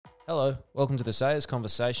Hello, welcome to the Sayers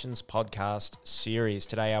Conversations podcast series.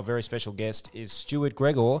 Today, our very special guest is Stuart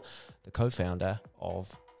Gregor, the co-founder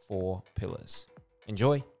of 4 Pillars.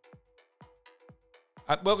 Enjoy.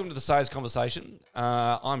 Welcome to the Sayers Conversation.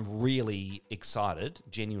 I'm really excited,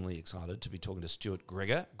 genuinely excited, to be talking to Stuart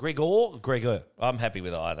Gregor. Gregor. I'm happy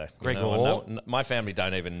with either. Gregor. My family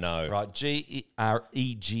don't even know. Right, Gregor.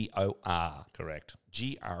 Correct.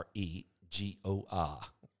 Gregor.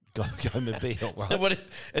 Go Mobile, right?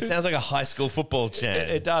 It sounds like a high school football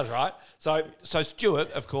chant. It does, right? So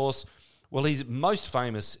Stuart, of course, well, he's most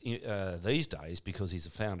famous these days because he's the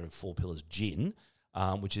founder of 4 Pillars Gin,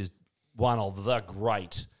 which is one of the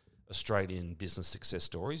great Australian business success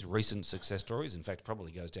stories, recent success stories. In fact,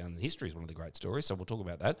 probably goes down in history as one of the great stories, so we'll talk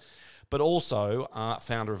about that. But also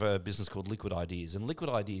founder of a business called Liquid Ideas. And Liquid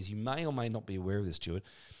Ideas, you may or may not be aware of this, Stuart,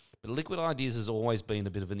 but Liquid Ideas has always been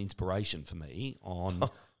a bit of an inspiration for me on...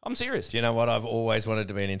 I'm serious. Do you know what? I've always wanted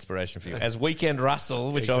to be an inspiration for you. As Weekend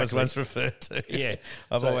Russell, which I was once referred to. Yeah.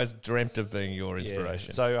 I've always dreamt of being your inspiration.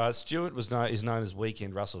 Yeah. So Stuart is known as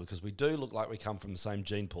Weekend Russell because we do look like we come from the same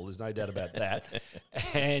gene pool. There's no doubt about that.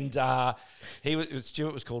 And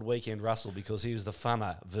Stuart was called Weekend Russell because he was the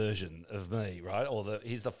funner version of me, right?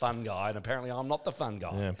 He's the fun guy, and apparently I'm not the fun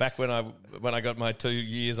guy. Yeah, back when I got my 2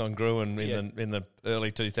 years on Gruen in the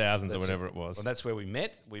early 2000s or whatever it was. Well, that's where we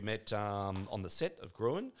met. We met on the set of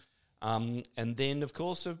Gruen. And then, of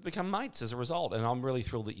course, have become mates as a result. And I'm really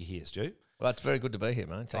thrilled that you're here, Stu. Well, it's very good to be here,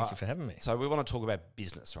 mate. Thank you for having me. So we want to talk about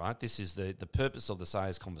business, right? This is the purpose of the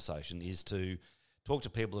Sayers Conversation is to talk to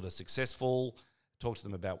people that are successful, talk to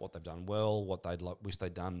them about what they've done well, what they'd wish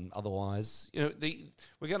they'd done otherwise. You know,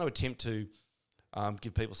 we're going to attempt to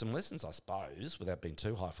give people some lessons, I suppose, without being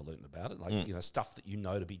too highfalutin about it. Like, stuff that you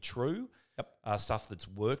know to be true. Yep. Stuff that's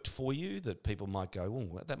worked for you that people might go,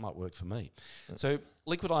 oh, that might work for me. Yep. So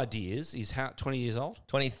Liquid Ideas is 20 years old?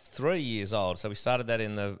 23 years old. So we started that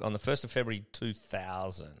on the 1st of February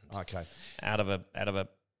 2000. Okay. Out of a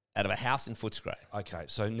house in Footscray. Okay.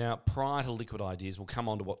 So now prior to Liquid Ideas, we'll come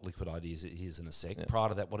on to what Liquid Ideas is in a sec. Yeah. Prior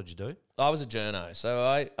to that, what did you do? I was a journo.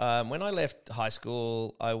 So when I left high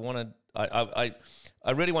school, I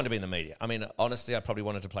really wanted to be in the media. I mean, honestly, I probably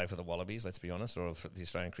wanted to play for the Wallabies, let's be honest, or for the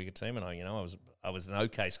Australian cricket team. And I was an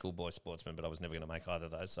okay schoolboy sportsman, but I was never going to make either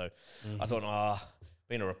of those. So I thought,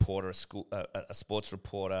 being a reporter, a sports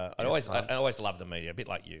reporter, I always loved the media, a bit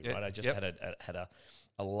like you, right? I just had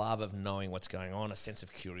a love of knowing what's going on, a sense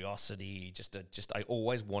of curiosity. I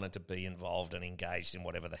always wanted to be involved and engaged in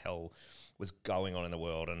whatever the hell was going on in the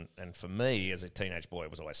world. And for me, as a teenage boy,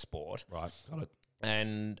 it was always sport. Right, got it.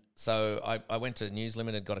 And so I went to News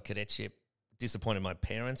Limited, got a cadetship, disappointed my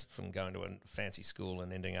parents from going to a fancy school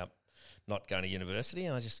and ending up not going to university.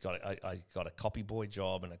 And I got a copy boy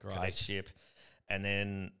job and a cadetship. And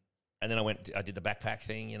then I did the backpack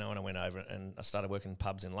thing, and I went over and I started working in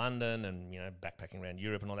pubs in London and, backpacking around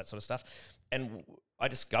Europe and all that sort of stuff. And I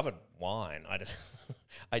discovered wine.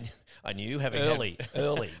 I knew having early.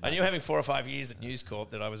 I knew having 4 or 5 years at News Corp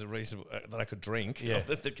that I was a reasonable that I could drink.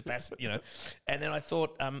 The capacity, And then I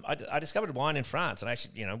thought I discovered wine in France, and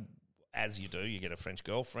actually, as you do, you get a French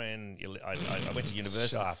girlfriend. I went to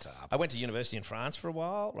university. Shut up. I went to university in France for a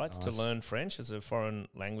while, right, to learn French as a foreign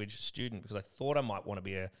language student because I thought I might want to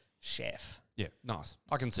be a chef. Yeah, nice.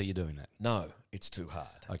 I can see you doing that. No, it's too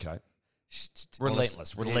hard. Okay.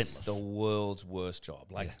 Relentless. It's the world's worst job.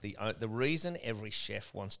 The reason every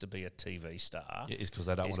chef wants to be a TV star is because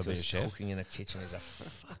they don't want to be a chef. Cooking in a kitchen is a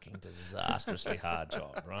fucking disastrously hard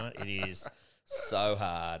job, right? It is so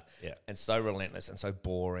hard and so relentless and so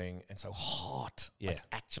boring and so hot. Yeah. Like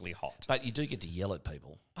actually hot. But you do get to yell at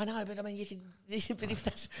people. I know, but I mean, but if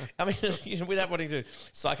that's, I mean, without wanting to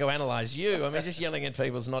psychoanalyze you, I mean, just yelling at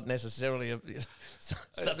people is not necessarily a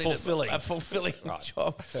fulfilling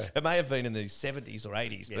job. It may have been in the 70s or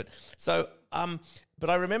 80s, but so, but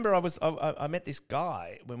I remember I met this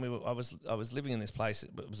guy when I was living in this place.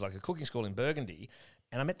 It was like a cooking school in Burgundy,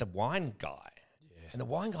 and I met the wine guy. And the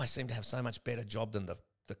wine guy seemed to have so much better job than the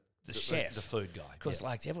chef. The food guy. Because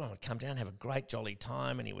everyone would come down, have a great jolly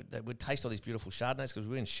time, and they would taste all these beautiful Chardonnays because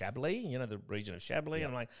we were in Chablis, the region of Chablis. Yeah.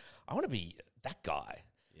 And I'm like, I want to be that guy.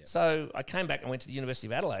 Yeah. So I came back and went to the University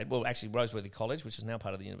of Adelaide, well, actually Roseworthy College, which is now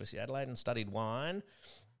part of the University of Adelaide, and studied wine.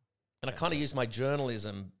 And I kind of used my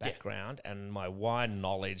journalism background and my wine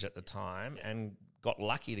knowledge at the time and got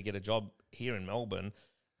lucky to get a job here in Melbourne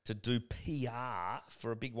to do PR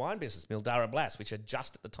for a big wine business, Mildara Blass, which had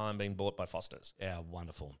just at the time been bought by Foster's. Yeah,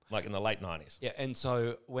 wonderful. Like in the late 90s. Yeah, and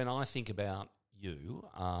so when I think about you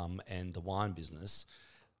and the wine business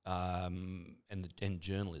and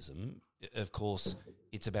journalism, of course,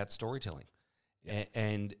 it's about storytelling.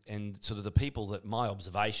 and sort of the people that my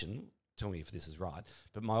observation, tell me if this is right,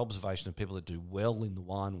 but my observation of people that do well in the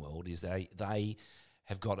wine world is they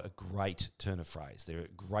have got a great turn of phrase. They're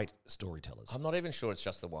great storytellers. I'm not even sure it's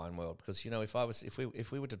just the wine world, because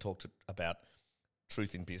if we were to talk about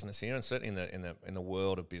truth in business here, and certainly in the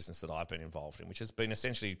world of business that I've been involved in, which has been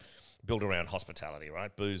essentially built around hospitality,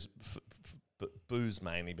 right? Booze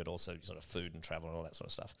mainly, but also sort of food and travel and all that sort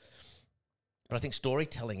of stuff. But I think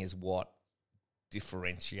storytelling is what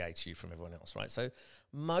differentiates you from everyone else, right? So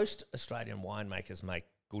most Australian winemakers make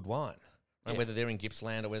good wine. Right? Whether they're in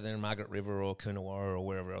Gippsland or whether they're in Margaret River or Coonawarra or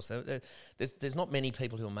wherever else. There's not many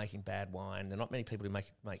people who are making bad wine. There are not many people who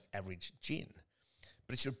make average gin.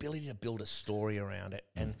 But it's your ability to build a story around it.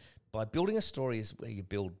 And by building a story is where you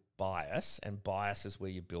build bias, and bias is where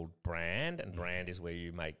you build brand, and brand is where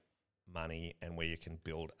you make money and where you can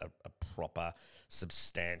build a proper,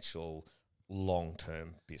 substantial,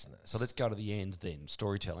 long-term business. So let's go to the end then.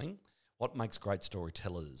 Storytelling. What makes great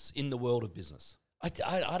storytellers in the world of business?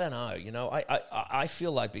 I don't know. You know, I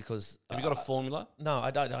feel like because have you got a formula? No,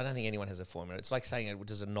 I don't think anyone has a formula. It's like saying,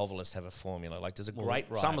 does a novelist have a formula? Like, does a great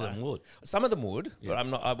writer? Some of them would. Some of them would, but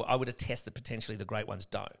I'm not. I would attest that potentially the great ones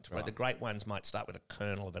don't. Right? The great ones might start with a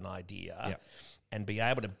kernel of an idea, and be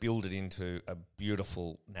able to build it into a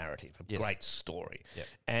beautiful narrative, a great story. Yep.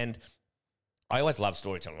 And I always loved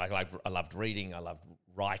storytelling. Like I loved reading, I loved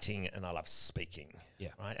writing, and I loved speaking. Yeah.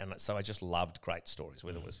 Right. And so I just loved great stories,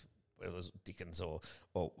 whether it was Dickens or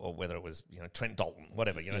whether it was Trent Dalton,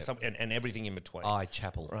 whatever, and everything in between.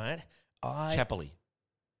 Chappell, right? Chappelly.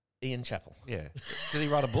 Ian Chappell. Yeah. Did he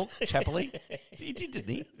write a book? Chappelly? He did, didn't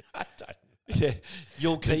he? I don't. Yeah.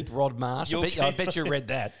 You'll Keep Rod Marsh. I bet you read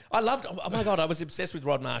that. I loved. Oh my God, I was obsessed with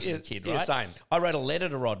Rod Marsh as a kid. Right. Yeah, same. I wrote a letter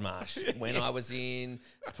to Rod Marsh when I was in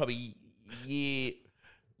probably year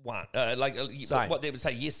one, what they would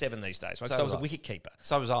say year 7 these days. Right? So I was a wicket keeper.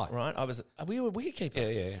 So was I. Right, we were a wicket keeper.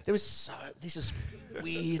 Yeah. This is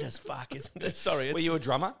weird as fuck, isn't it? Sorry. Were you a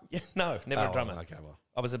drummer? Yeah, no, never a drummer. Okay, well,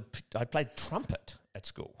 I played trumpet at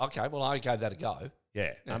school. Okay, well I gave that a go.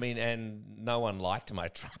 Yeah. I mean, and no one liked my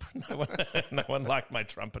trumpet. No one liked my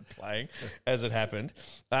trumpet playing, as it happened.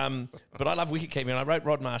 But I love wicket keeping. I wrote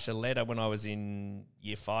Rod Marsh a letter when I was in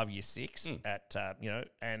year 5, year 6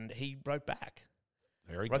 and he wrote back.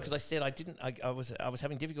 Very good. Right, because I said I was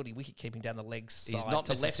having difficulty wicket keeping down the legs side. He's not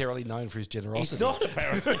necessarily known for his generosity. He's not,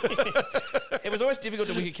 apparently. It was always difficult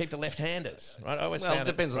to wicket keep to left-handers. Right? I always it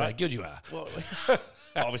depends on how good you are. Well,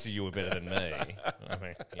 obviously, you were better than me. I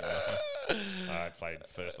mean, I played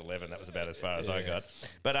first 11. That was about as far as I got.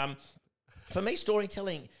 But for me,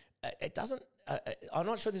 storytelling, it doesn't. I'm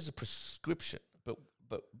not sure there's a prescription, but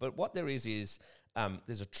what there is there's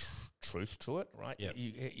a truth to it, right? Yep.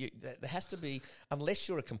 There has to be, unless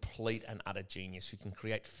you're a complete and utter genius who can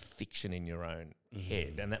create fiction in your own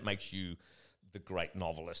head, and that makes you the great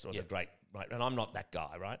novelist or the great, right? And I'm not that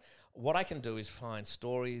guy, right? What I can do is find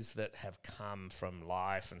stories that have come from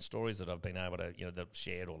life and stories that I've been able to, that I've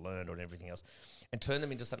shared or learned or everything else, and turn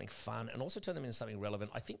them into something fun and also turn them into something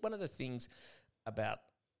relevant. I think one of the things about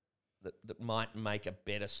that might make a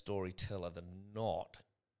better storyteller than not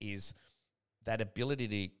is that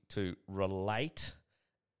ability to relate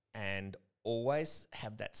and always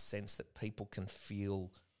have that sense that people can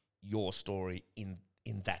feel your story in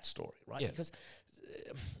that story, right? Yeah. Because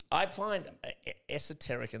I find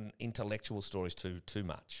esoteric and intellectual stories too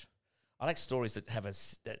much. I like stories that have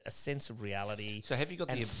a sense of reality. So have you got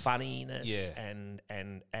the funniness and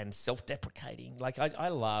self-deprecating? Like I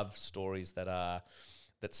love stories that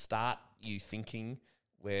start you thinking,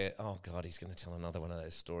 where, oh God, he's going to tell another one of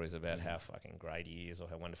those stories about how fucking great he is or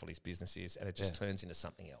how wonderful his business is, and it just turns into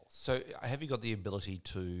something else. So have you got the ability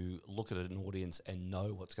to look at an audience and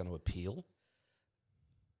know what's going to appeal?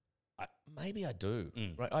 Maybe I do.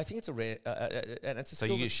 Right? I think it's a rare, and it's a skill.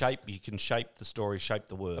 So you can shape the story, shape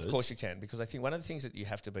the words. Of course you can, because I think one of the things that you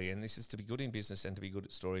have to be, and this is to be good in business and to be good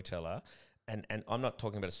at storyteller. And I'm not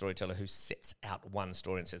talking about a storyteller who sets out one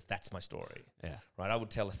story and says, that's my story. Yeah. Right. I would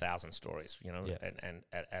tell 1,000 stories, and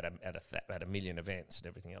at a million events and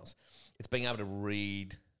everything else. It's being able to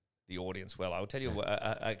read the audience well. I will tell you, we've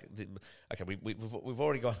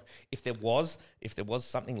already gone. If there was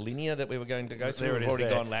something linear that we were going to go through, we've already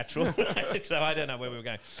gone lateral. So I don't know where we were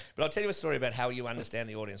going. But I'll tell you a story about how you understand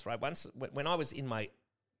the audience, right? Once, when I was in my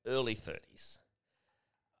early 30s,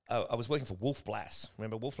 I was working for Wolf Blass.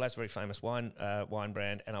 Remember Wolf Blass, very famous wine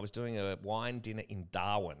brand, and I was doing a wine dinner in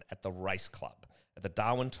Darwin at the race club, at the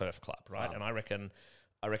Darwin Turf Club, right? Wow. And I reckon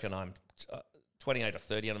I'm 28 or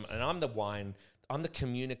 30, and I'm the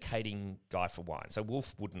communicating guy for wine. So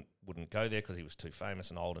Wolf wouldn't go there because he was too famous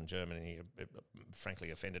and old and German, and he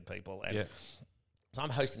frankly offended people. And So I'm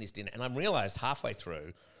hosting this dinner, and I realised halfway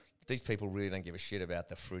through these people really don't give a shit about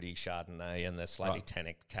the fruity Chardonnay and the slightly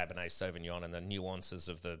tannic Cabernet Sauvignon and the nuances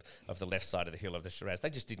of the left side of the hill of the Shiraz. They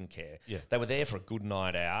just didn't care. Yeah. They were there for a good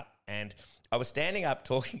night out, and I was standing up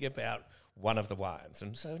talking about one of the wines.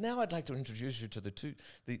 And so now I'd like to introduce you to the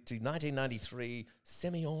 1993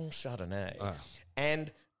 Semillon Chardonnay. Oh.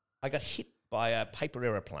 And I got hit by a paper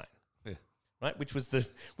aeroplane. Right, which was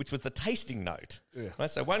the tasting note. Yeah.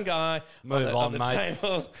 Right, so one guy on the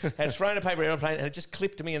table had thrown a paper aeroplane and it just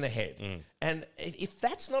clipped me in the head. And if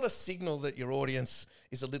that's not a signal that your audience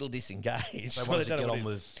is a little disengaged, they want to get on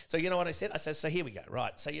with. So you know what I said? I said, so here we go.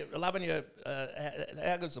 Right, so you're loving your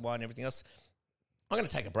how good's the wine and everything else. I'm going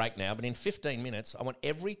to take a break now, but in 15 minutes, I want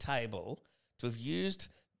every table to have used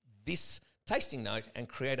this tasting note and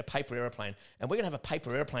create a paper aeroplane, and we're going to have a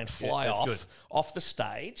paper airplane fly off the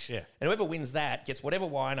stage, and whoever wins that gets whatever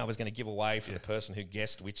wine I was going to give away for the person who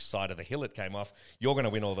guessed which side of the hill it came off. You're going to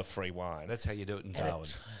win all the free wine. That's how you do it in Darwin.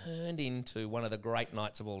 It turned into one of the great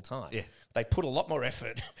nights of all time. Yeah. They put a lot more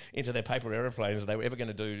effort into their paper aeroplanes than they were ever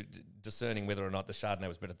going to do discerning whether or not the Chardonnay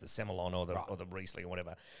was better than the Semillon or the Riesling or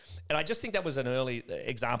whatever. And I just think that was an early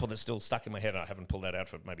example that's still stuck in my head. I haven't pulled that out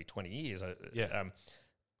for maybe 20 years.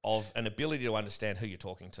 Of an ability to understand who you're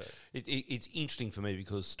talking to. It's interesting for me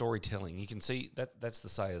because storytelling, you can see that's the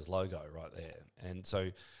Sayers logo right there. And so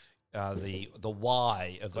the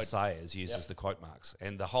Y of the Sayers uses the quote marks.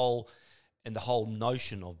 And the whole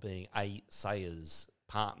notion of being a Sayers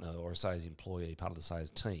partner or a Sayers employee, part of the Sayers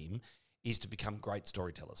team, is to become great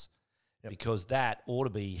storytellers. Because that ought to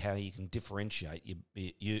be how you can differentiate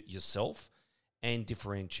yourself and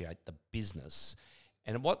differentiate the business.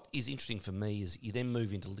 And what is interesting for me is you then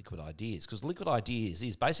move into liquid ideas, because liquid ideas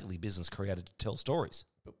is basically business created to tell stories.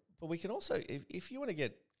 But we can also, if you want to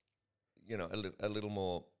get, a little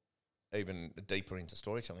more, even deeper into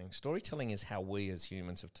storytelling. Storytelling is how we as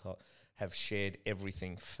humans have shared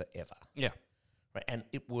everything forever. Yeah, right. And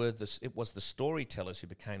it was the storytellers who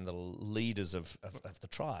became the leaders of the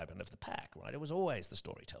tribe and of the pack. Right. It was always the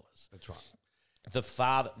storytellers. That's right. The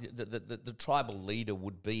father, the tribal leader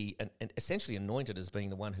would be essentially anointed as being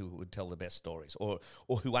the one who would tell the best stories, or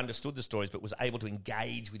who understood the stories but was able to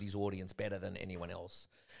engage with his audience better than anyone else.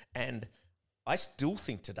 And I still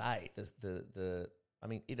think today the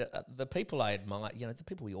people I admire, the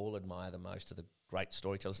people we all admire the most are the great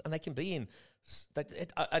storytellers, and they can be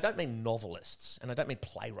I don't mean novelists and I don't mean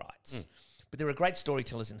playwrights, but there are great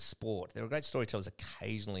storytellers in sport. There are great storytellers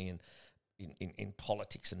occasionally in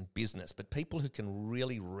politics and business, but people who can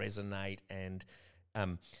really resonate, and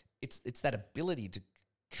it's that ability to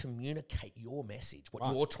communicate your message,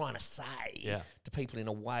 what you're trying to say to people in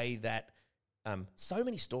a way that so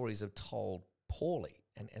many stories are told poorly.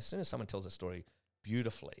 And as soon as someone tells a story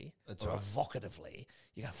beautifully evocatively,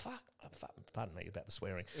 you go, fuck, pardon me about the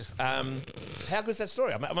swearing. How good's that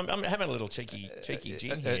story? I'm having a little cheeky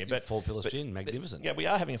gin here. But 4 Pillars gin, magnificent. Yeah, we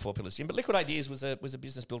are having a 4 Pillars gin. But Liquid Ideas was a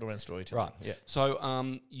business built around storytelling. Right. Yeah. So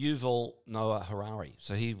Yuval Noah Harari,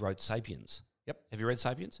 so he wrote Sapiens. Yep. Have you read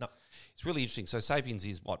Sapiens? No. It's really interesting. So Sapiens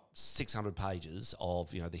is 600 pages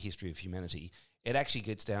of the history of humanity. It actually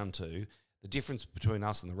gets down to the difference between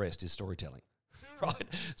us and the rest is storytelling. Right.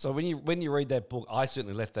 So when you read that book, I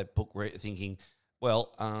certainly left that book thinking,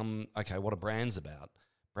 well, okay, what are brands about?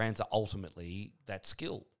 Brands are ultimately that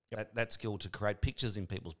skill, that skill to create pictures in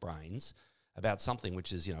people's brains about something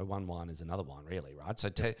which is, one wine is another wine, really, right? So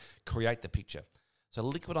to create the picture. So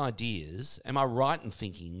Liquid Ideas, am I right in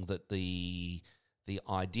thinking that the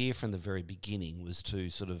idea from the very beginning was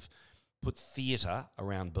to sort of put theatre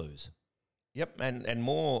around booze? Yep, and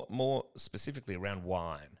more specifically around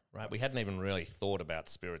wine, right? We hadn't even really thought about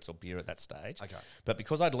spirits or beer at that stage. Okay. But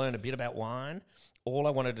because I'd learned a bit about wine, all I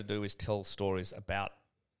wanted to do is tell stories about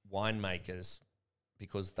winemakers,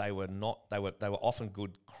 because they were often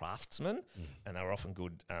good craftsmen, and they were often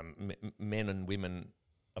good men and women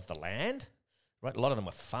of the land, right? A lot of them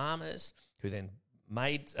were farmers who then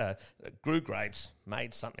grew grapes,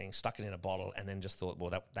 made something, stuck it in a bottle, and then just thought,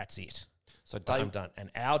 well, that's it. So I'm done. And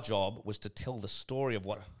our job was to tell the story of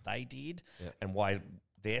what they did and why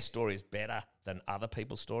their story is better than other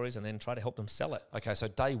people's stories, and then try to help them sell it. Okay, so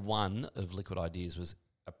day one of Liquid Ideas was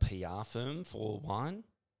a PR firm for wine?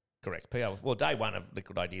 Correct. Well, day one of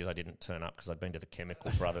Liquid Ideas, I didn't turn up because I'd been to the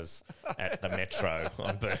Chemical Brothers at the Metro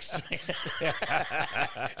on Burke Street.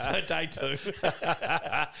 So day two.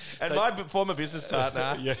 And my former business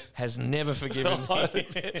partner has never forgiven me.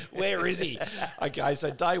 Where is he? Okay,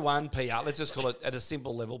 so day one, PR. Let's just call it at a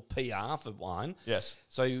simple level, PR for wine. Yes.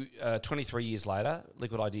 So 23 years later,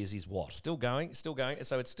 Liquid Ideas is what? Still going.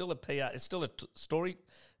 So it's still a PR. It's still a story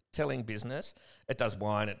storytelling business. It does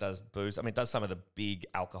wine, it does booze. I mean, it does some of the big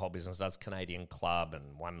alcohol business. It does Canadian Club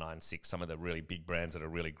and 196, some of the really big brands that are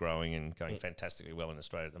really growing and going fantastically well in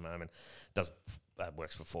Australia at the moment. Does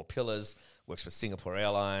works for Four Pillars, works for Singapore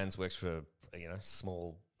Airlines, works for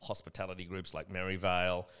small hospitality groups like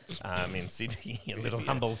Maryvale in Sydney, little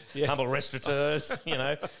humble restaurateurs,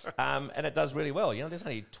 and it does really well. There's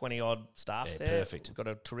only 20-odd staff there. Perfect. We've got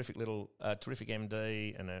a terrific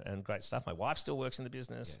MD and great stuff. My wife still works in the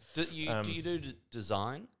business. Yeah. Do you do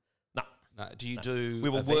design? No. Do you do? We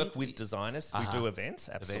will work with designers. We do events,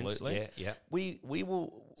 absolutely. Events, yeah. We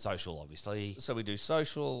will social, obviously. So we do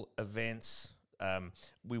social events.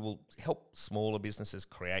 We will help smaller businesses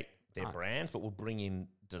create their brands, but we'll bring in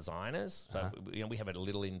designers. So we have a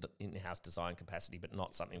little in-house design capacity, but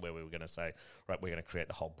not something where we were going to say, right, we're going to create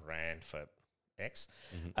the whole brand for X.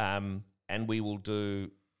 Mm-hmm. And we will do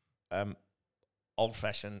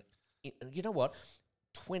old-fashioned. You know what?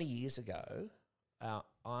 20 years ago,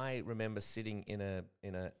 I remember sitting in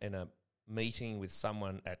a meeting with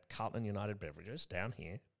someone at Carlton United Beverages down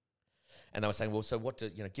here, and they were saying, well, so what do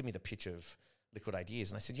give me the pitch of Liquid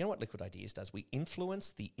Ideas. And I said, you know what Liquid Ideas does? We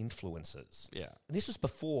influence the influencers. Yeah. And this was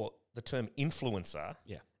before the term influencer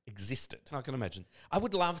existed. I can imagine. I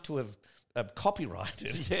would love to have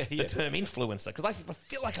copyrighted the term influencer because I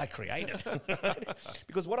feel like I created it. Right?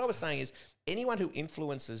 Because what I was saying is anyone who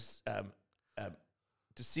influences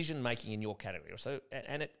decision-making in your category. So,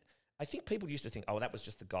 I think people used to think, oh, that was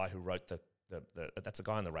just the guy who wrote that's a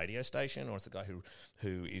guy on the radio station, or it's the guy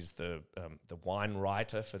who is the wine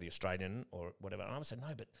writer for the Australian or whatever. And I would say,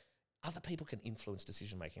 no, but other people can influence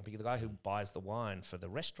decision making. The guy who buys the wine for the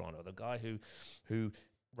restaurant, or the guy who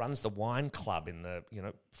runs the wine club in the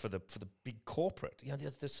for the big corporate.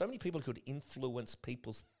 There's so many people who could influence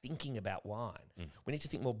people's thinking about wine. We need to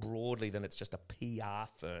think more broadly than it's just a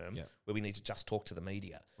PR firm where we need to just talk to the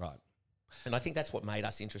media. Right. And I think that's what made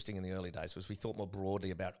us interesting in the early days, was we thought more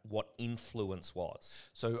broadly about what influence was.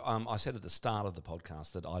 So I said at the start of the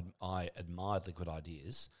podcast that I admired Liquid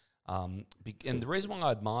Ideas. And the reason why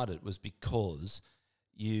I admired it was because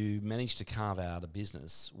you managed to carve out a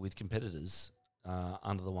business with competitors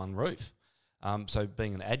under the one roof. So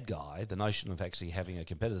being an ad guy, the notion of actually having a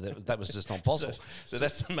competitor, that was just not possible. So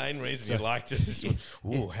that's the main reason you liked it.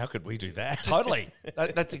 Ooh, how could we do that? Totally.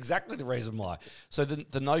 That's exactly the reason why. So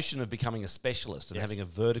the notion of becoming a specialist and having a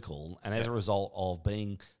vertical, and as a result of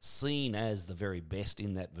being seen as the very best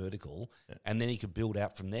in that vertical, and then you could build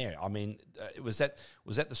out from there. I mean, was that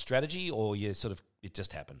the strategy, or it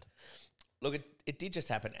just happened? Look, it did just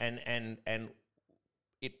happen, and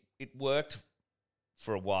it worked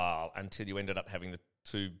for a while until you ended up having the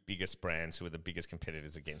two biggest brands who were the biggest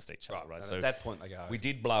competitors against each other, right? So at that point they go. We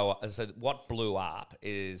did blow up. So what blew up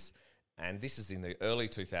is, and this is in the early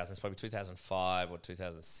 2000s, probably 2005 or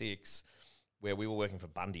 2006, where we were working for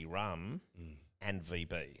Bundy Rum and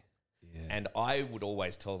VB. Yeah. And I would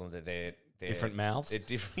always tell them that they're different mouths? They're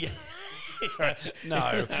different.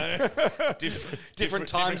 No. different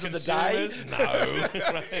times of the day?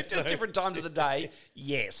 No. Right? Just different times of the day?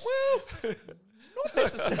 Yes. Well, not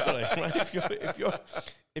necessarily. Right?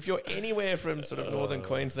 If you're anywhere from sort of northern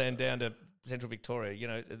Queensland down to central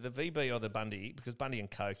Victoria, the VB or the Bundy, because Bundy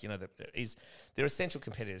and Coke, they're essential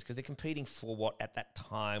competitors because they're competing for what at that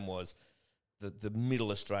time was the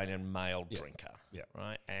middle Australian male drinker,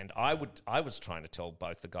 right? And I was trying to tell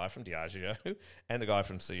both the guy from Diageo and the guy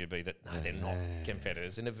from CUB that no, they're not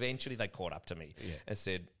competitors. And eventually they caught up to me and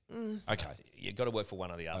said, "Okay, you got to work for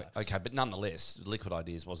one or the other." Okay, but nonetheless, Liquid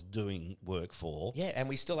Ideas was doing work for and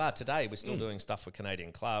we still are today. We're still doing stuff for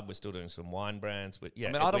Canadian Club. We're still doing some wine brands. I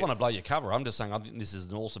mean, I don't want to blow your cover. I'm just saying I think this is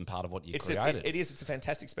an awesome part of what you created. It is. It's a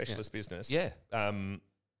fantastic specialist business. Yeah.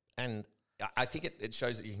 And I think it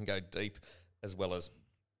shows that you can go deep as well as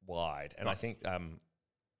wide. And I think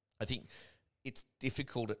it's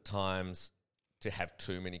difficult at times to have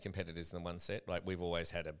too many competitors in the one set. Like we've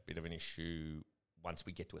always had a bit of an issue once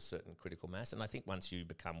we get to a certain critical mass. And I think once you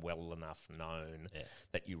become well enough known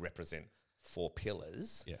that you represent Four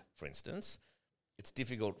Pillars, for instance, it's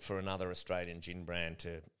difficult for another Australian gin brand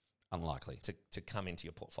to come into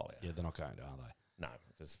your portfolio. Yeah, they're not going to, are they? No,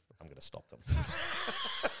 because I'm going to stop them.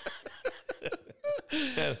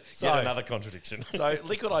 So another contradiction. So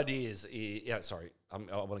Liquid Ideas, I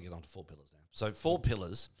want to get on to Four Pillars now. So Four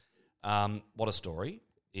Pillars, what a story.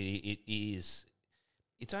 It's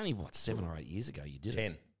only, 7 or 8 years ago you did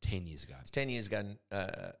 10. it? 10 years ago. It's 10 years ago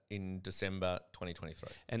in December 2023.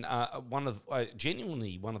 And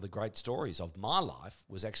genuinely one of the great stories of my life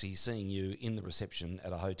was actually seeing you in the reception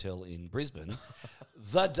at a hotel in Brisbane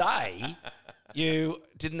the day You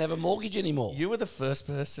didn't have a mortgage anymore. You were the first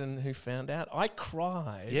person who found out. I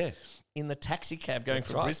cried in the taxi cab going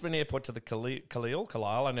from Brisbane Airport to the Khalil,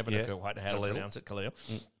 I never know quite how to pronounce it, Khalil,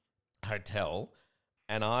 hotel.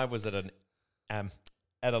 And I was at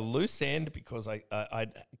a loose end because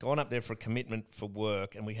I'd gone up there for a commitment for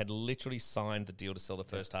work, and we had literally signed the deal to sell the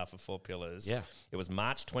first half of Four Pillars. Yeah. It was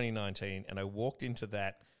March 2019, and I walked into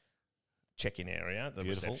that check-in area, the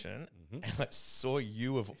reception, and I saw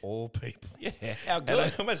you of all people. Yeah, how good.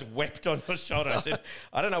 And I almost wept on your shoulder. I said,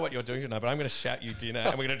 I don't know what you're doing tonight, but I'm going to shout you dinner,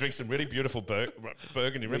 and we're going to drink some really beautiful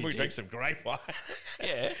burgundy. Remember, we drank some great wine.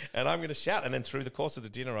 Yeah. And I'm going to shout. And then through the course of the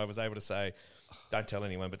dinner, I was able to say, don't tell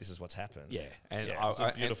anyone, but this is what's happened. Yeah. And it was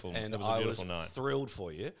a beautiful night. I was thrilled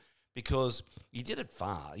for you because you did it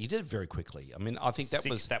far. You did it very quickly. I mean, I think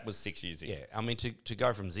that was 6 years ago. Yeah. I mean, to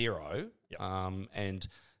go from zero and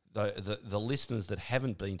the listeners that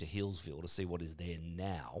haven't been to Hillsville to see what is there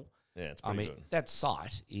now. Yeah, it's pretty good. That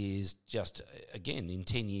site is just, again, in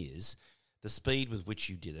 10 years, the speed with which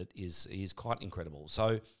you did it is quite incredible.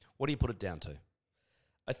 So what do you put it down to?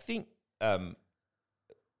 I think,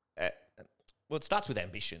 it starts with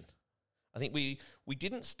ambition. I think we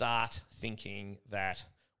didn't start thinking that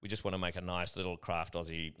we just want to make a nice little craft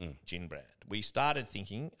Aussie gin brand. We started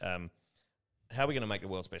thinking, how are we going to make the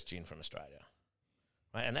world's best gin from Australia?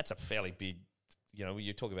 Right? And that's a fairly big,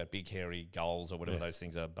 you talk about big, hairy goals or whatever those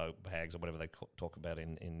things are, boat bags or whatever they talk about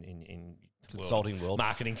in consulting world.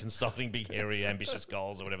 Marketing, consulting, big, hairy, ambitious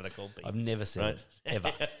goals or whatever they're called. I've never said it,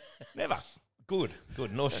 ever. Never. Good,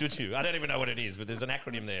 nor should you. I don't even know what it is, but there's an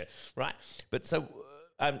acronym there, right? But so,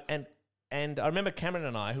 and I remember Cameron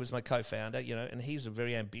and I, who was my co-founder, and he's a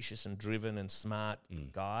very ambitious and driven and smart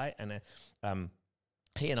guy, and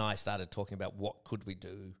he and I started talking about what could we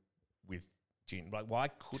do with gin, right? Why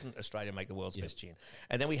couldn't Australia make the world's best gin?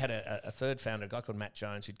 And then we had a third founder, a guy called Matt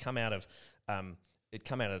Jones, who'd come out of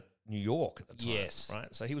New York at the time. Yes. Right?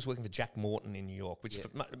 So he was working for Jack Morton in New York, which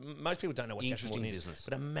most people don't know what Jack Morton is,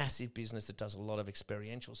 but a massive business that does a lot of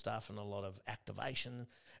experiential stuff and a lot of activation,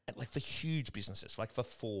 and like for huge businesses, like for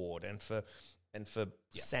Ford and for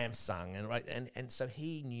Samsung, and so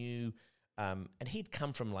he knew, and he'd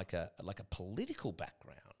come from like a political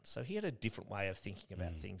background, so he had a different way of thinking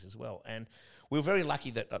about things as well. And we were very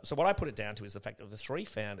lucky that. So what I put it down to is the fact that the three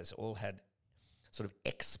founders all had sort of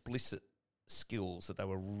explicit skills that they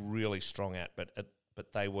were really strong at, but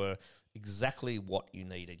they were exactly what you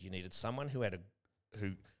needed. You needed someone who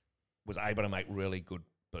was able to make really good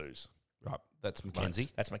booze. Right, that's Mackenzie.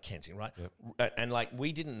 Right? That's Mackenzie, right? Yep. And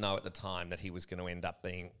we didn't know at the time that he was going to end up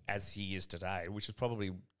being as he is today, which is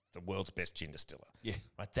probably the world's best gin distiller. Yeah,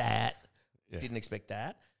 right. Didn't expect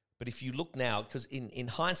that. But if you look now, because in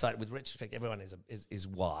hindsight, with retrospect, everyone is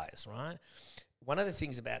wise, right? One of the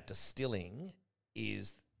things about distilling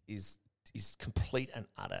is complete and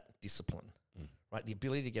utter discipline, right? The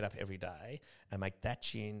ability to get up every day and make that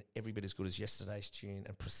gin every bit as good as yesterday's gin,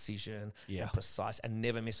 and precision and precise, and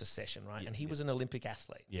never miss a session, right? And he was an Olympic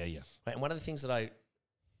athlete. Yeah. Right? And one of the things that I,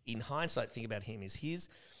 in hindsight, think about him is his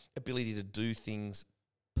ability to do things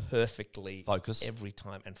perfectly every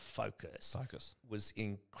time, and focus was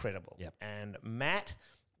incredible. Yep. And Matt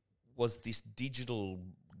was this digital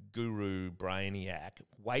guru brainiac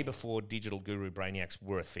way before digital guru brainiacs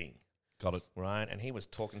were a thing. Got it. Right? And he was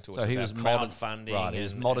talking to us about crowdfunding. Right, he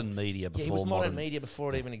was modern media before. He was modern media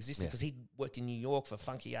before it even existed, because he worked in New York for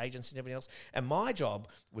funky agents and everything else. And my job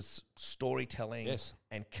was storytelling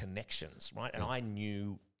and connections, right? And I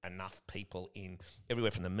knew enough people in everywhere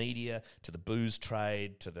from the media to the booze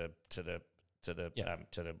trade to the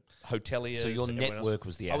hoteliers. So your network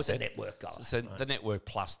was the asset. I was a network guy. So the network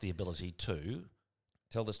plus the ability to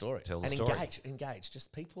tell the story. Engage.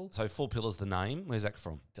 Just people. So Four Pillars, the name, where's that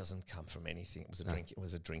from? Doesn't come from anything. It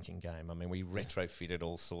was a drinking game. I mean, we retrofitted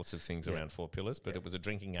all sorts of things around Four Pillars, but it was a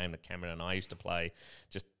drinking game that Cameron and I used to play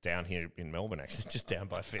just down here in Melbourne, actually, just down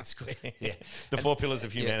by Fed Square. The Four Pillars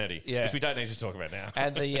of Humanity, which we don't need to talk about now.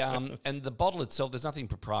 And the bottle itself, there's nothing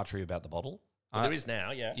proprietary about the bottle. There is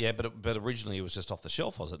now, yeah, but originally it was just off the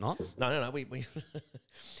shelf, was it not? No. We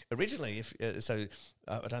originally,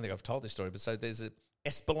 I don't think I've told this story, but so there's a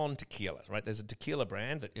Espolon tequila, right? There's a tequila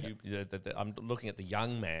brand that I'm looking at the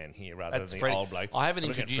young man here rather than the old bloke. I haven't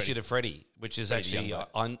introduced you to Freddie, which is actually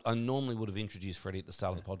I normally would have introduced Freddie at the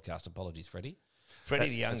start of the podcast. Apologies, Freddie. Freddie,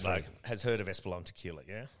 the young bloke, has heard of Espolon tequila,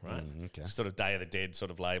 right? Okay. Sort of Day of the Dead sort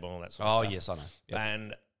of label and all that sort of stuff. Oh, yes, I know. Yep.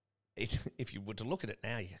 And if you were to look at it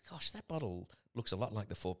now, you go, gosh, that bottle looks a lot like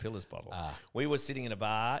the Four Pillars bottle. We were sitting in a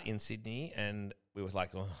bar in Sydney, and we were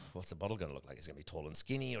like, oh, what's the bottle going to look like? Is it going to be tall and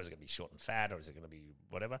skinny, or is it going to be short and fat, or is it going to be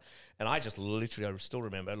whatever? And I just literally, I still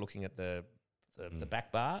remember looking at the the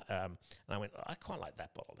back bar. And I went, I quite like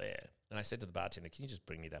that bottle there. And I said to the bartender, can you just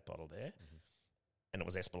bring me that bottle there? Mm-hmm. And it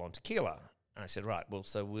was Espolon tequila. And I said, right, well,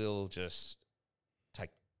 so we'll just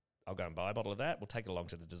I'll go and buy a bottle of that. We'll take it along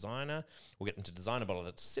to the designer. We'll get them to design a bottle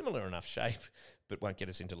that's similar enough shape, but won't get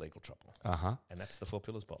us into legal trouble. And that's the 4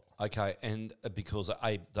 Pillars bottle. Okay, and because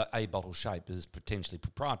the A bottle shape is potentially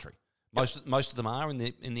proprietary. Most of them are in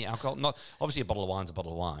the alcohol. Not obviously a bottle of wine's a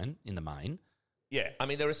bottle of wine in the main. Yeah, I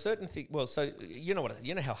mean there are certain things. Well, so you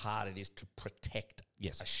know how hard it is to protect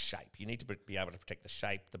a shape. You need to be able to protect the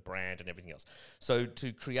shape, the brand, and everything else. So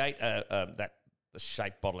to create the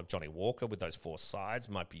shaped bottle of Johnny Walker with those 4 sides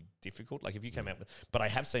might be difficult. Like if you came out with, but I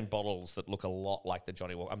have seen bottles that look a lot like the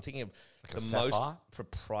Johnny Walker. I'm thinking of like the most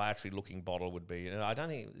proprietary looking bottle would be, I don't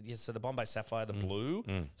think, so the Bombay Sapphire, the blue,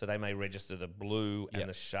 so they may register the blue and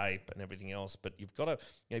the shape and everything else, but you've got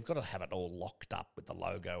to have it all locked up with the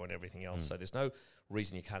logo and everything else. So there's no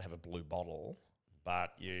reason you can't have a blue bottle.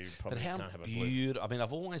 But you probably can't have a blue. I mean,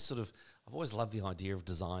 I've always loved the idea of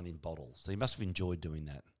design in bottles. So you must have enjoyed doing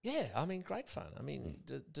that. Yeah, I mean, great fun. I mean,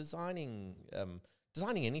 designing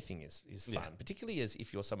anything is fun, particularly as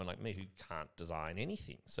if you're someone like me who can't design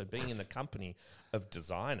anything. So being in the company of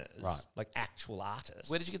designers, like actual artists.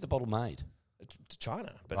 Where did you get the bottle made? To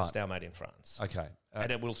China, but it's now made in France. Okay,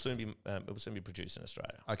 and it will soon be produced in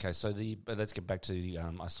Australia. Okay, so let's get back to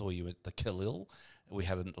I saw you at the Khalil. We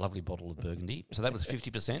had a lovely bottle of Burgundy. So that was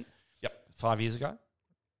 50%. Yep. 5 years ago.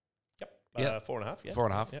 Yep. 4.5. Yeah.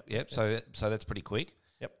 4.5. Yep. So that's pretty quick.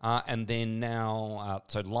 Yep. And then now,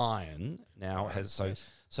 so Lion now has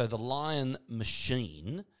so the Lion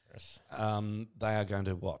machine. Yes. They are going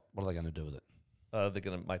to what? What are they going to do with it? They're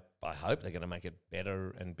going to make. I hope they're going to make it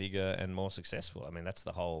better and bigger and more successful. I mean, that's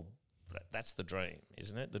the dream,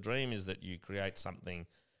 isn't it? The dream is that you create something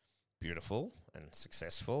beautiful and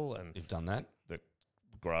successful, and you've done that. That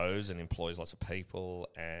grows and employs lots of people,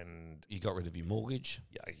 and you got rid of your mortgage.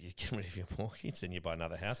 Yeah, you get rid of your mortgage, then you buy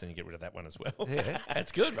another house, then you get rid of that one as well. Yeah,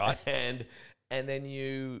 that's good, right? and then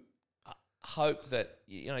you hope that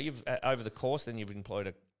you've over the course, then you've employed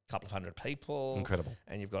a couple of hundred people. Incredible.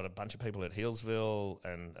 And you've got a bunch of people at Healesville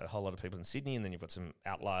and a whole lot of people in Sydney, and then you've got some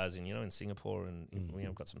outliers in Singapore, and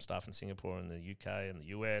we've got some staff in Singapore and the UK and the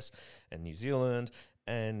US and New Zealand,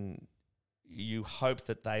 and you hope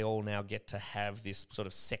that they all now get to have this sort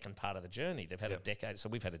of second part of the journey. They've had a decade, so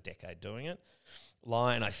we've had a decade doing it.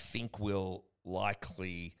 Lion, I think, will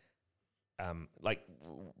likely...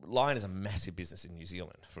 Lion is a massive business in New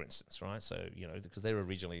Zealand, for instance, right? So, because they're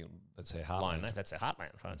originally... That's their heartland. Lion, that's their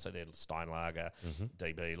heartland, right? So they're Steinlager,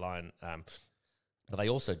 DB, Lion. But they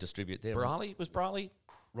also distribute their... Briley? Was Briley?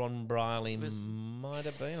 Ron Briley might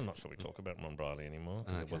have been. I'm not sure we talk about Ron Briley anymore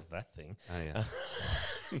because it was that thing. Oh, yeah.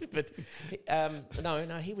 But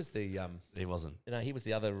no, he was the... he wasn't. He was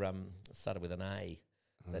the other... started with an A,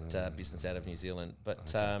 that business out of New Zealand.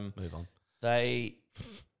 But move on. They...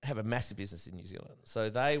 have a massive business in New Zealand. So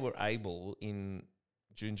they were able in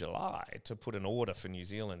June, July to put an order for New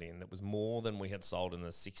Zealand in that was more than we had sold in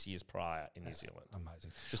the 6 years prior in New Zealand.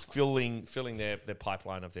 Amazing. Just filling their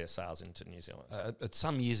pipeline of their sales into New Zealand.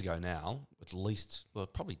 Some years ago now, at least,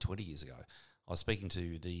 probably 20 years ago, I was speaking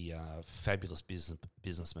to the fabulous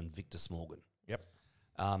businessman Victor Smorgan. Yep.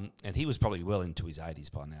 And he was probably well into his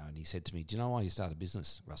 80s by now. And he said to me, do you know why you started a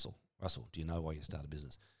business, Russell? Russell, do you know why you started a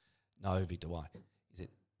business? No, Victor, why? He said,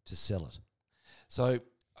 to sell it. So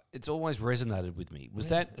it's always resonated with me.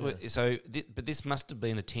 But this must have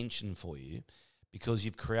been a tension for you because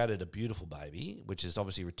you've created a beautiful baby, which is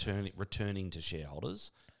obviously returning to shareholders.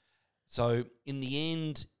 So in the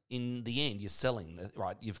end, you're selling,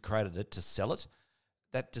 right? You've created it to sell it.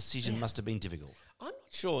 That decision must have been difficult. I'm not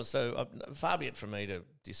sure. So far be it from me to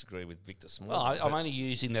disagree with Victor Smorgan. Well, I'm only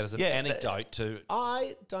using that as an anecdote to...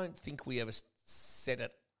 I don't think we ever set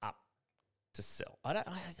it up to sell. I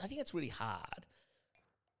think it's really hard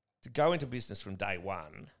to go into business from day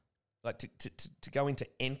one, like to go into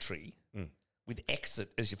entry with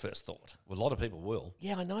exit as your first thought. Well, a lot of people will.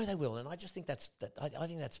 Yeah, I know they will, and I just think that's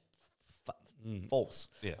false.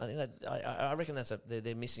 Yeah, I think I reckon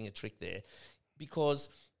they're missing a trick there, because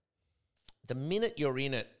the minute you're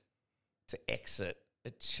in it to exit,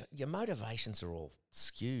 your motivations are all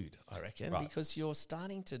skewed, I reckon, right, because you're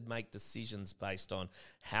starting to make decisions based on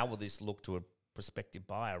how will this look to a prospective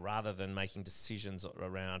buyer, rather than making decisions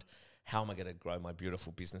around how am I going to grow my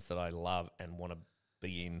beautiful business that I love and want to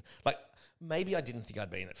be in. Like, maybe I didn't think I'd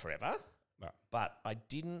be in it forever, right, but I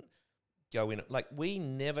didn't go in it. Like, we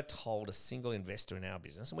never told a single investor in our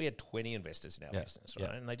business, and we had 20 investors in our business,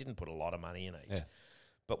 right? And they didn't put a lot of money in each. Yeah.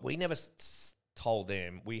 But we never told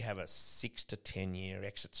them we have a 6 to 10 year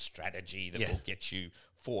exit strategy that will get you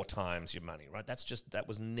 4 times your money, right? That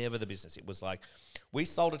was never the business. It was like we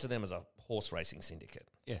sold it to them as a horse racing syndicate.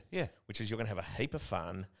 Yeah. Which is you're going to have a heap of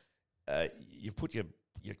fun. You put your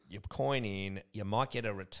coin in, you might get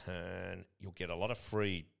a return, you'll get a lot of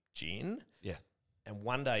free gin. Yeah. And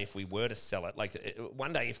one day, if we were to sell it,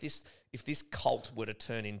 one day, if this cult were to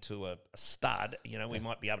turn into a stud, we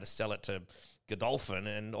might be able to sell it to Godolphin,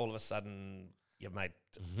 and all of a sudden you've made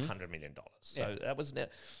 $100 million. So that was,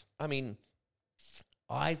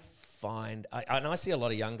 I find, and I see a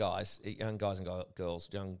lot of young guys and girls,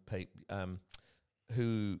 young people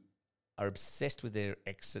who are obsessed with their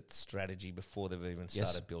exit strategy before they've even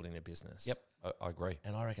started building their business. Yep, I agree.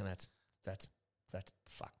 And I reckon that's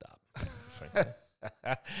fucked up, frankly.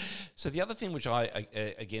 So the other thing which I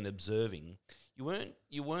again observing, you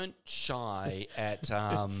weren't shy at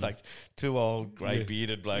it's like 2 old grey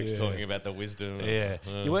bearded blokes talking about the wisdom.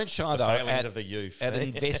 You weren't shy though failings of the youth at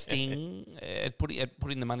investing, at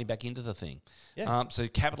putting the money back into the thing. Yeah. So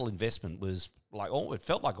capital investment was like it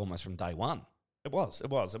felt like almost from day one. It was.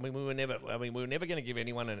 I mean, we were never going to give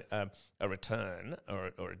anyone a return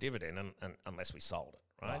or a dividend unless we sold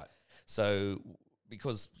it, right? So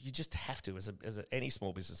because you just have to, as any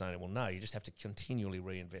small business owner will know, you just have to continually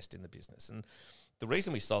reinvest in the business. And the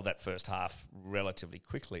reason we sold that first half relatively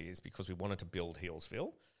quickly is because we wanted to build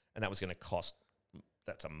Healesville, and that was going to cost.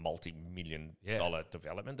 That's a multi-million dollar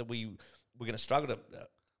development that we were going to struggle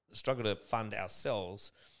to fund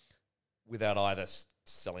ourselves without either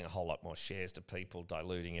selling a whole lot more shares to people,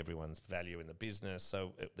 diluting everyone's value in the business.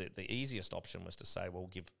 So the easiest option was to say,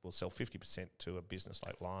 we'll sell 50% to a business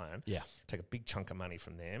like Lion, take a big chunk of money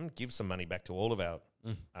from them, give some money back to all of our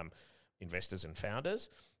investors and founders,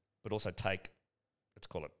 but also take, let's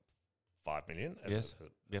call it $5 million as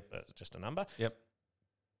just a number,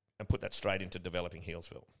 and put that straight into developing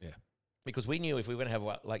Healesville. Yeah, because we knew if we were going to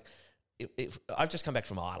have if I've just come back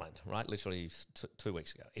from Ireland, right, literally 2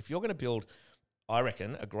 weeks ago. If you're going to build, I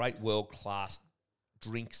reckon, a great world-class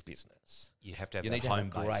drinks business, you have to have a great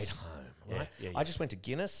home, right? I just went to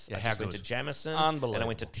Guinness, I just went to Jamison, and I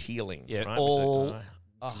went to Teeling. Yeah, right? all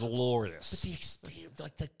glorious. But the experience,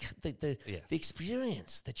 the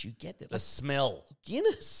experience that you get there, the smell,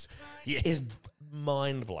 Guinness is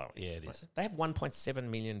mind-blowing. Yeah, it is. They have 1.7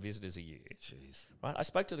 million visitors a year. Jeez. Right? I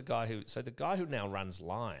spoke to the guy who now runs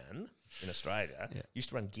Lion in Australia used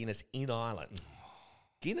to run Guinness in Ireland.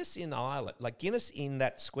 Guinness in Ireland, like Guinness in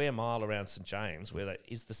that square mile around St. James, where that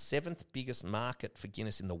is the 7th biggest market for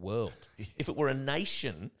Guinness in the world. If it were a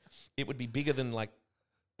nation, it would be bigger than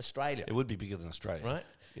Australia. It would be bigger than Australia. Right?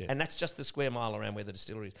 Yeah. And that's just the square mile around where the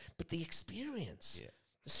distillery is. But the experience,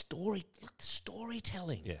 the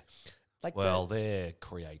storytelling. Yeah. Their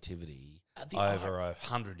creativity over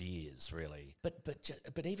 100 years, really.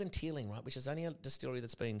 But even Teeling, right, which is only a distillery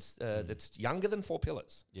that's been that's younger than Four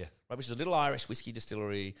Pillars, right, which is a little Irish whiskey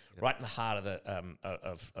distillery right in the heart of the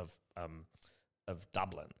of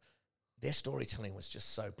Dublin. Their storytelling was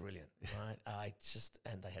just so brilliant, right?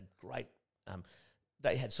 And they had great.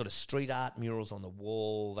 They had sort of street art murals on the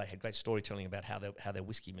wall. They had great storytelling about how their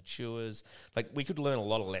whiskey matures. Like, we could learn a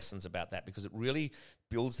lot of lessons about that because it really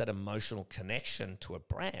builds that emotional connection to a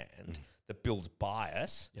brand that builds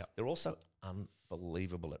bias. Yep. They're also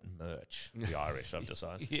unbelievable at merch, the Irish, I've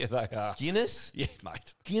decided. Yeah, they are. Guinness? Yeah,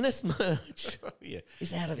 mate. Guinness merch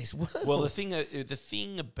is out of this world. Well, the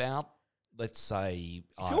thing about, let's say...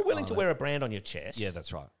 If you're willing to wear a brand on your chest... Yeah,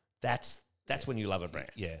 that's right. That's when you love a brand.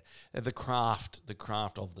 Yeah. The craft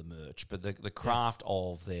of the merch, but the craft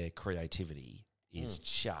of their creativity is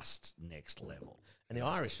just next level. And the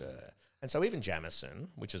Irish are... And so even Jamison,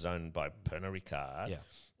 which is owned by Pernod Ricard,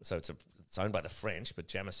 so it's owned by the French, but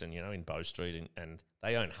Jamison, in Bow Street, and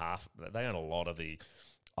they own a lot of the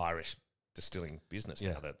Irish distilling business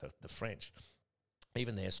now, the French.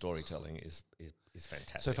 Even their storytelling is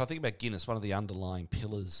fantastic. So if I think about Guinness, one of the underlying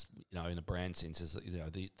pillars, in a brand sense, is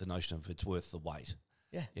the notion of it's worth the wait.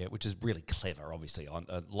 Yeah, which is really clever, obviously, on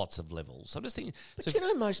lots of levels. So I'm just thinking,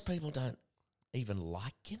 but most people don't even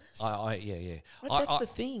like Guinness. Right, that's the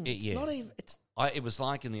thing. It's not even. It was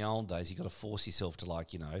like in the old days, you got to force yourself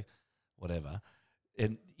to whatever.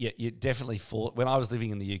 And you definitely when I was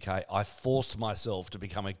living in the UK, I forced myself to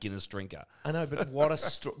become a Guinness drinker. I know, but what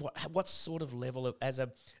sort of level of as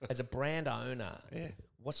a brand owner?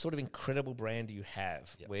 What sort of incredible brand do you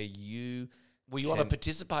have where you want to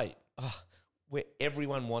participate? Where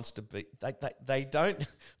everyone wants to be? They don't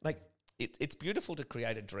like. It's beautiful to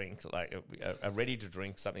create a drink like a ready to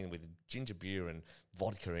drink something with ginger beer and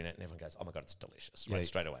vodka in it, and everyone goes, "Oh my god, it's delicious!" Right,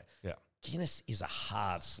 straight away. Yeah. Guinness is a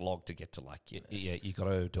hard slog to get to like Guinness. Yeah, you got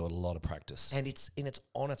to do a lot of practice. And it's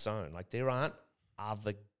on its own. Like there aren't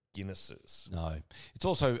other Guinnesses. No. It's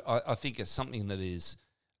also, I think it's something that is,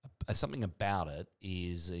 something about it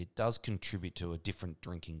is it does contribute to a different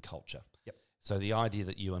drinking culture. Yep. So the idea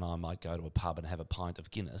that you and I might go to a pub and have a pint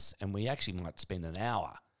of Guinness, and we actually might spend an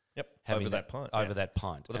hour over that pint. Over that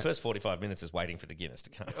pint. Well, the first 45 minutes is waiting for the Guinness to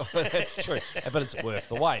come. That's true. But it's worth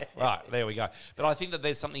the wait. Right, there we go. But I think that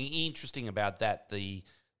there's something interesting about that,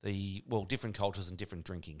 different cultures and different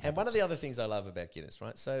drinking habits. And one of the other things I love about Guinness,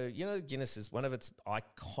 right? So, Guinness is one of its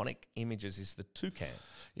iconic images is the toucan.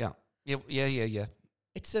 Yeah.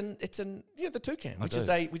 It's the toucan, which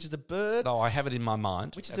is the bird. No, I have it in my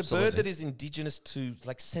mind. Which is the bird that is indigenous to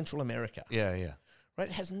like Central America. Yeah. Right?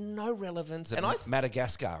 It has no relevance.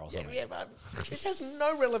 Madagascar or something. Yeah, it has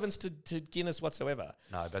no relevance to Guinness whatsoever.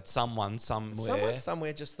 No, but someone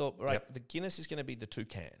somewhere just thought, right, the Guinness is going to be the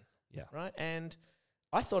toucan. Yeah. Right? And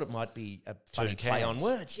I thought it might be a funny play on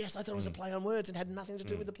words. Yes, I thought it was a play on words and had nothing to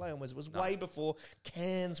do with the play on words. It was way before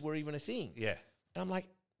cans were even a thing. Yeah. And I'm like,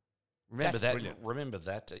 Remember that? Brilliant. Remember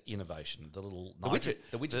that innovation? The little widget.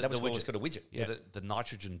 The widget. That was always called a widget. Yeah, the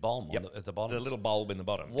nitrogen bomb at the bottom. The little bulb in the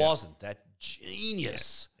bottom. Wasn't that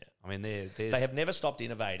genius? Yeah. I mean, they have never stopped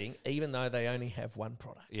innovating, even though they only have one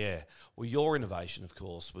product. Yeah. Well, your innovation, of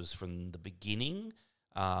course, was from the beginning,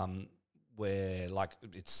 where like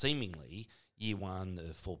it's seemingly year one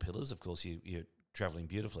of Four Pillars. Of course, you're traveling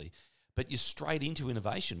beautifully, but you're straight into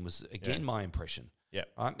innovation. Was again my impression. Yeah.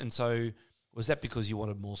 Right, and so. Was that because you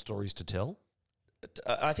wanted more stories to tell?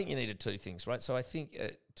 I think you needed two things, right? So I think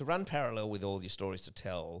to run parallel with all your stories to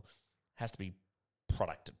tell has to be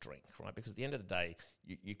product to drink, right? Because at the end of the day,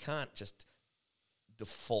 you can't just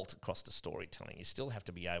default across the storytelling. You still have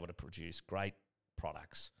to be able to produce great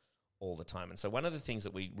products all the time. And so one of the things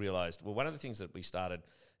that we realised, one of the things that we started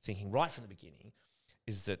thinking right from the beginning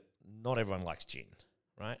is that not everyone likes gin,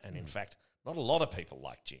 right? And in fact, not a lot of people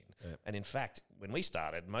like gin. Yep. And in fact, when we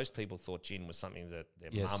started, most people thought gin was something that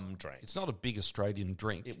their mum drank. It's not a big Australian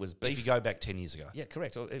drink. It was beef. If you go back 10 years ago. Yeah,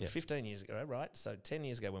 correct. Or 15 years ago, right? So 10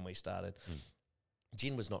 years ago when we started,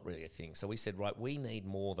 gin was not really a thing. So we said, right, we need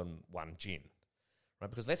more than one gin, right?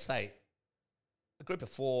 Because let's say a group of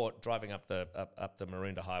four driving up the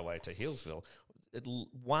Maroondah Highway to Hillsville,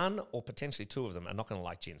 one or potentially two of them are not going to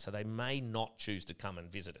like gin. So they may not choose to come and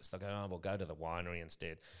visit us. They'll go, we'll go to the winery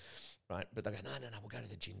instead. Right, but they go, no, we'll go to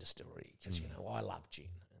the gin distillery because I love gin,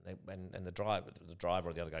 and the driver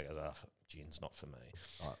or the other guy goes, gin's not for me.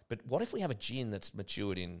 Right. But what if we have a gin that's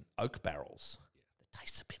matured in oak barrels that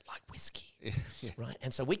tastes a bit like whiskey, right?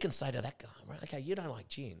 And so we can say to that guy, right, okay, you don't like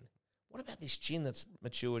gin. What about this gin that's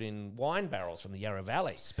matured in wine barrels from the Yarra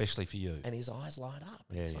Valley, especially for you? And his eyes light up.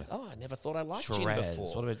 And he's like, I never thought I liked Shiraz. Gin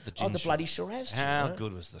before. What about the gin? The bloody Shiraz gin. How right?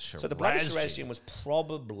 good was the Shiraz? So the bloody Shiraz gin was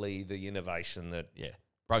probably the innovation that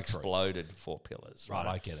exploded Four Pillars. Right,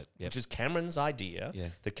 I get it. Yep. Which is Cameron's idea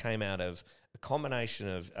that came out of a combination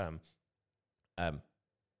of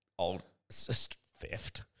old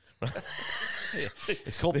theft.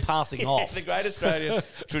 It's called passing off. The great Australian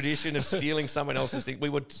tradition of stealing someone else's thing. We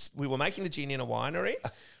were making the gin in a winery,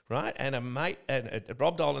 right? And a mate at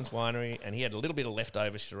Rob Dolan's winery, and he had a little bit of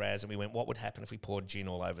leftover Shiraz, and we went, what would happen if we poured gin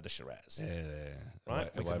all over the Shiraz? Yeah.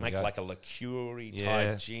 Right? We could make like a liqueur-y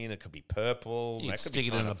type gin. It could be purple. You could stick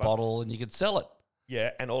it in a bottle and you could sell it.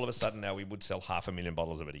 Yeah, and all of a sudden now we would sell 500,000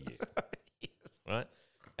 bottles of it a year. Right?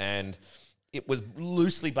 And it was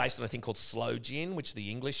loosely based on a thing called sloe gin, which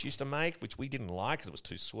the English used to make, which we didn't like because it was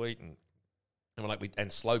too sweet, and we're like,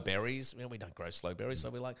 and sloe berries. We don't grow sloe berries, so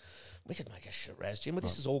we're like, we could make a Shiraz gin. But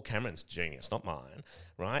this is all Cameron's genius, not mine,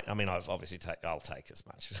 right? I mean, I'll take as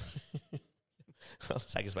much. I'll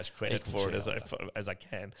take as much credit for it as I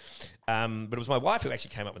can. But it was my wife who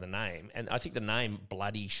actually came up with the name, and I think the name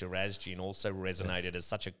Bloody Shiraz Gin also resonated as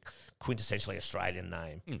such a quintessentially Australian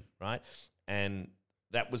name, right? And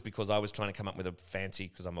that was because I was trying to come up with a fancy,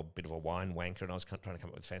 because I'm a bit of a wine wanker, and I was trying to come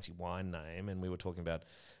up with a fancy wine name, and we were talking about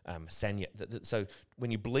Sanya. So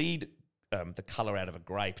when you bleed the colour out of a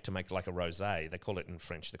grape to make like a rosé, they call it in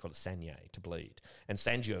French, they call it Sangnier, to bleed. And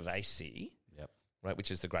Sangiovese, right,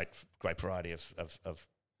 which is the great variety of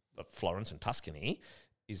Florence and Tuscany,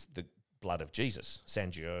 is the blood of Jesus,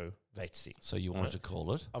 Sangiovese. So you wanted to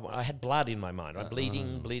call it? I had blood in my mind, right?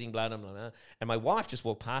 Bleeding blood. And my wife just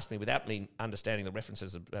walked past me without me understanding the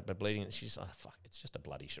references about bleeding. And she's like, fuck, it's just a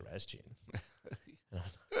bloody Shiraz gin.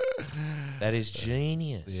 That is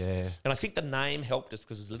genius. Yeah. And I think the name helped us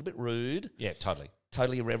because it was a little bit rude. Yeah, totally.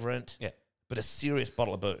 Totally irreverent. Yeah. but a serious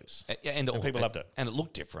bottle of booze. And people loved it. And it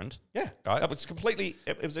looked different. Yeah. Right? It was completely,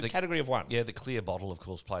 it was a category of one. Yeah, the clear bottle, of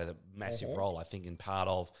course, played a massive role, I think, in part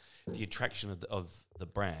of the attraction of the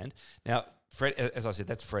brand. Now, Fred, as I said,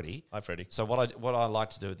 that's Freddie. Hi, Freddie. So what I like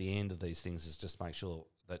to do at the end of these things is just make sure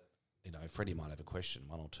that, Freddie might have a question,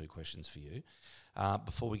 1 or 2 questions for you.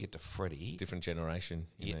 Before we get to Freddie. Different generation.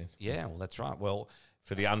 Yeah, well, that's right. Well,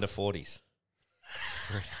 for the under 40s.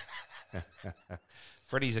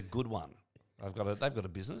 Freddie's a good one. They've got a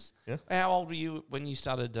business. Yeah. How old were you when you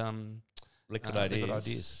started Liquid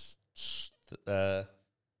Ideas?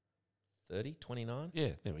 30, 29? Yeah,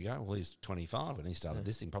 there we go. Well, he's 25 when he started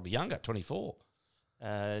this thing, probably younger, 24.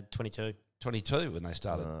 22. 22 when they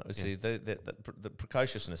started. See, the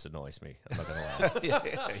precociousness annoys me. I'm not going to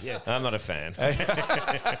lie. yeah. I'm not a fan.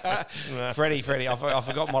 Freddie, I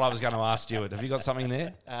forgot what I was going to ask Stuart. Have you got something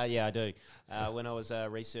there? Yeah, I do. When I was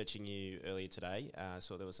researching you earlier today, I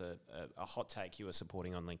saw there was a hot take you were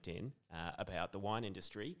supporting on LinkedIn about the wine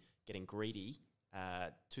industry getting greedy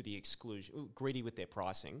to the exclusion, greedy with their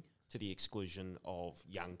pricing to the exclusion of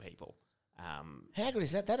young people. How good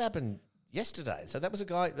is that? That happened yesterday. So that was a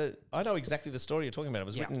guy that I know exactly the story you're talking about. It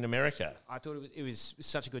was written in America. I thought it was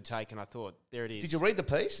such a good take, and I thought there it is. Did you read the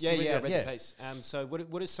piece? Yeah, I read the piece. So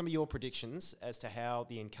what are some of your predictions as to how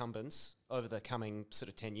the incumbents over the coming sort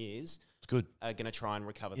of 10 years are going to try and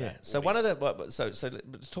recover that? So one of the so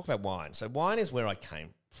let's talk about wine. So wine is where I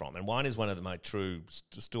came from, and wine is one of my true,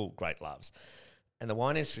 still great loves. And the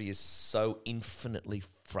wine industry is so infinitely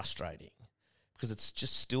frustrating because it's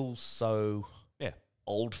just still so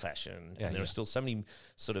old-fashioned, and there are still so many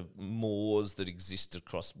sort of mores that exist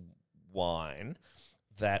across wine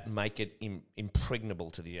that make it impregnable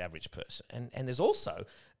to the average person. And there's also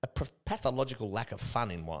a pathological lack of fun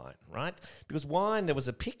in wine, right? Because wine, there was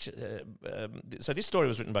a picture. So this story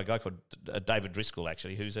was written by a guy called David Driscoll,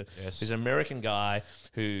 actually, who's an American guy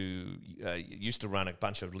who used to run a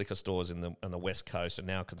bunch of liquor stores on the West Coast and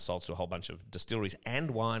now consults to a whole bunch of distilleries and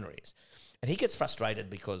wineries. And he gets frustrated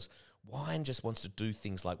because wine just wants to do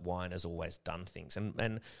things like wine has always done things.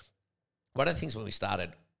 And one of the things when we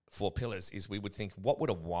started Four Pillars is we would think, what would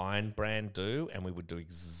a wine brand do? And we would do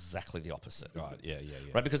exactly the opposite. Right, yeah.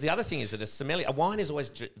 Right, because the other thing is that a wine is always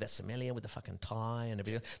the sommelier with the fucking tie and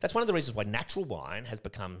everything. That's one of the reasons why natural wine has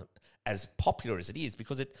become as popular as it is,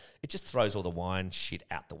 because it just throws all the wine shit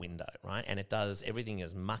out the window, right? And it does everything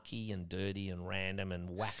as mucky and dirty and random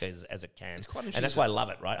and whack as it can. It's quite interesting. And that's why I love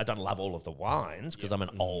it, right? I don't love all of the wines because I'm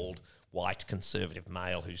an old, white, conservative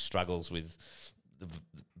male who struggles with the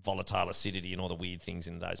volatile acidity and all the weird things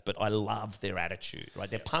in those. But I love their attitude, right?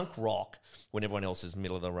 They're punk rock when everyone else is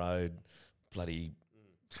middle of the road, bloody...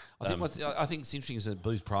 I think it's interesting is that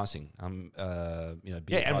booze pricing. Beer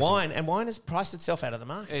and pricing. wine has priced itself out of the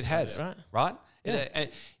market. It has, right? Yeah.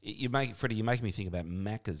 Freddie, you're making me think about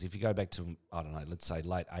Macca's. If you go back to, I don't know, let's say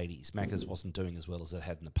late 80s, Macca's wasn't doing as well as it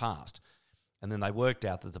had in the past. And then they worked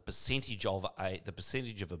out that the percentage of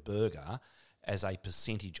a burger as a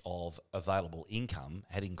percentage of available income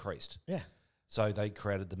had increased. Yeah. So they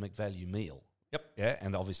created the McValue meal. Yep. Yeah,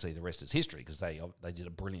 and obviously the rest is history because they did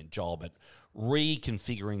a brilliant job at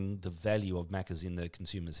reconfiguring the value of Macca's in the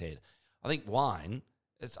consumer's head. I think wine,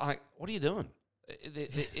 it's like, what are you doing?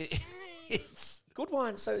 It's good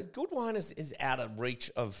wine. So good wine is out of reach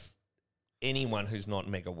of anyone who's not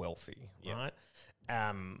mega wealthy, right?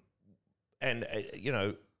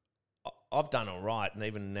 I've done all right, and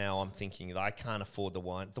even now I'm thinking that I can't afford the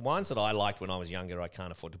wine. The wines that I liked when I was younger, I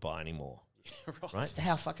can't afford to buy anymore. Right?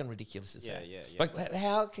 How fucking ridiculous is that? Yeah. Like,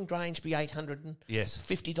 how can Grange be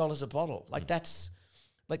 $850 a bottle? Like, that's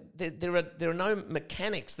like there are no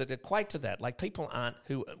mechanics that equate to that. Like, people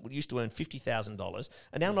who used to earn $50,000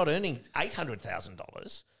 are now not earning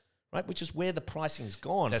 $800,000. Right, which is where the pricing's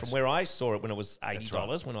gone. From where I saw it when it was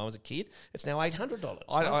 $80 when I was a kid, it's now $800.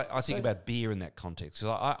 I think about beer in that context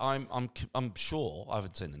because I'm sure, I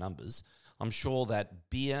haven't seen the numbers. I'm sure that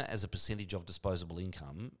beer as a percentage of disposable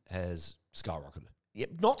income has skyrocketed. Yeah,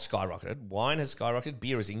 not skyrocketed. Wine has skyrocketed.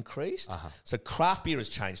 Beer has increased. So craft beer has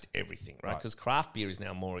changed everything, right? Because craft beer is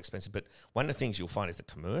now more expensive. But one of the things you'll find is the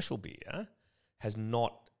commercial beer has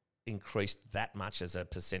not increased that much as a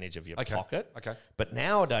percentage of your pocket. Okay. But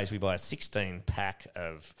nowadays we buy a 16-pack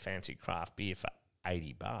of fancy craft beer for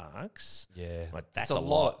 $80. Yeah. Like, that's a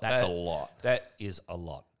lot. That's a lot. That is a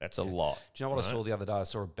lot. That's a lot. Do you know what I saw the other day? I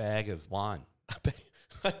saw a bag of wine.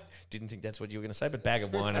 I didn't think that's what you were going to say, but bag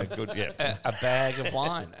of wine are good. Yeah. A bag of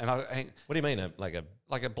wine. And what do you mean? Like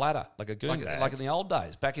like a bladder, Like a goon bag. like in the old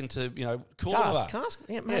days, back into cooler bar. Cask.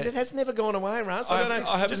 Yeah, mate, it has never gone away, Russ. I don't know.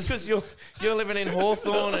 I haven't- Just because you're living in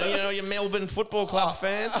Hawthorn and you're Melbourne Football Club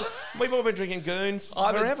fans, we've all been drinking goons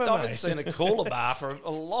I forever, haven't mate. seen a cooler bar for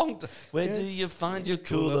a long time. Where do you find your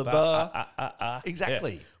cooler bar?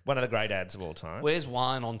 Exactly. Yeah. One of the great ads of all time. Where's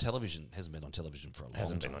wine on television? Hasn't been on television for a long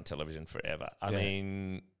Hasn't time. been on television forever. I Yeah.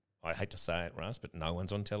 mean, I hate to say it, Russ, but no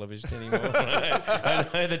one's on television anymore. I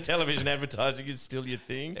know the television advertising is still your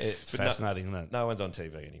thing. It's but fascinating, isn't it? No one's on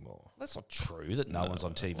TV anymore. That's not true that no one's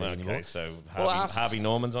on TV Okay, anymore. so Well, Harvey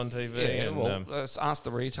Norman's on TV. Yeah, and, well, let's ask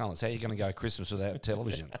the retailers how you're going to go Christmas without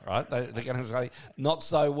television, right? They're going to say, not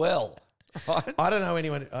so well, right? I don't know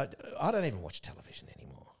anyone. I don't even watch television anymore.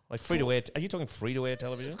 Like free to air. Are you talking free to air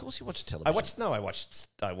television? Of course you watch television.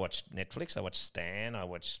 I watch Netflix. I watch Stan. I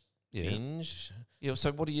watch Binge. Yeah,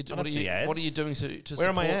 so what are you doing? I don't see ads. What are you doing to Where support?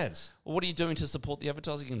 are my ads? Well, what are you doing to support the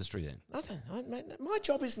advertising industry then? Nothing. My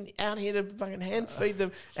job isn't out here to fucking hand feed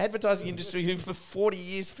the advertising industry who for 40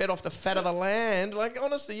 years fed off the fat of the land. Like,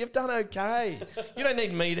 honestly, you've done okay. You don't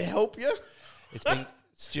need me to help you. It's been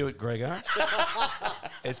Stuart Gregor.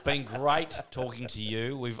 It's been great talking to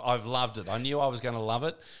you. I've loved it. I knew I was going to love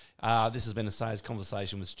it. This has been a Sayers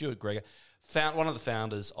Conversation with Stuart Gregor, one of the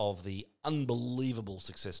founders of the unbelievable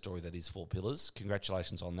success story that is Four Pillars.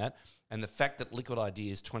 Congratulations on that. And the fact that Liquid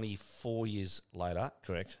Ideas 24 years later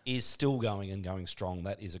Correct. is still going and going strong,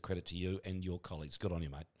 that is a credit to you and your colleagues. Good on you,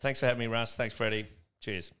 mate. Thanks for having me, Russ. Thanks, Freddie.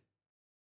 Cheers.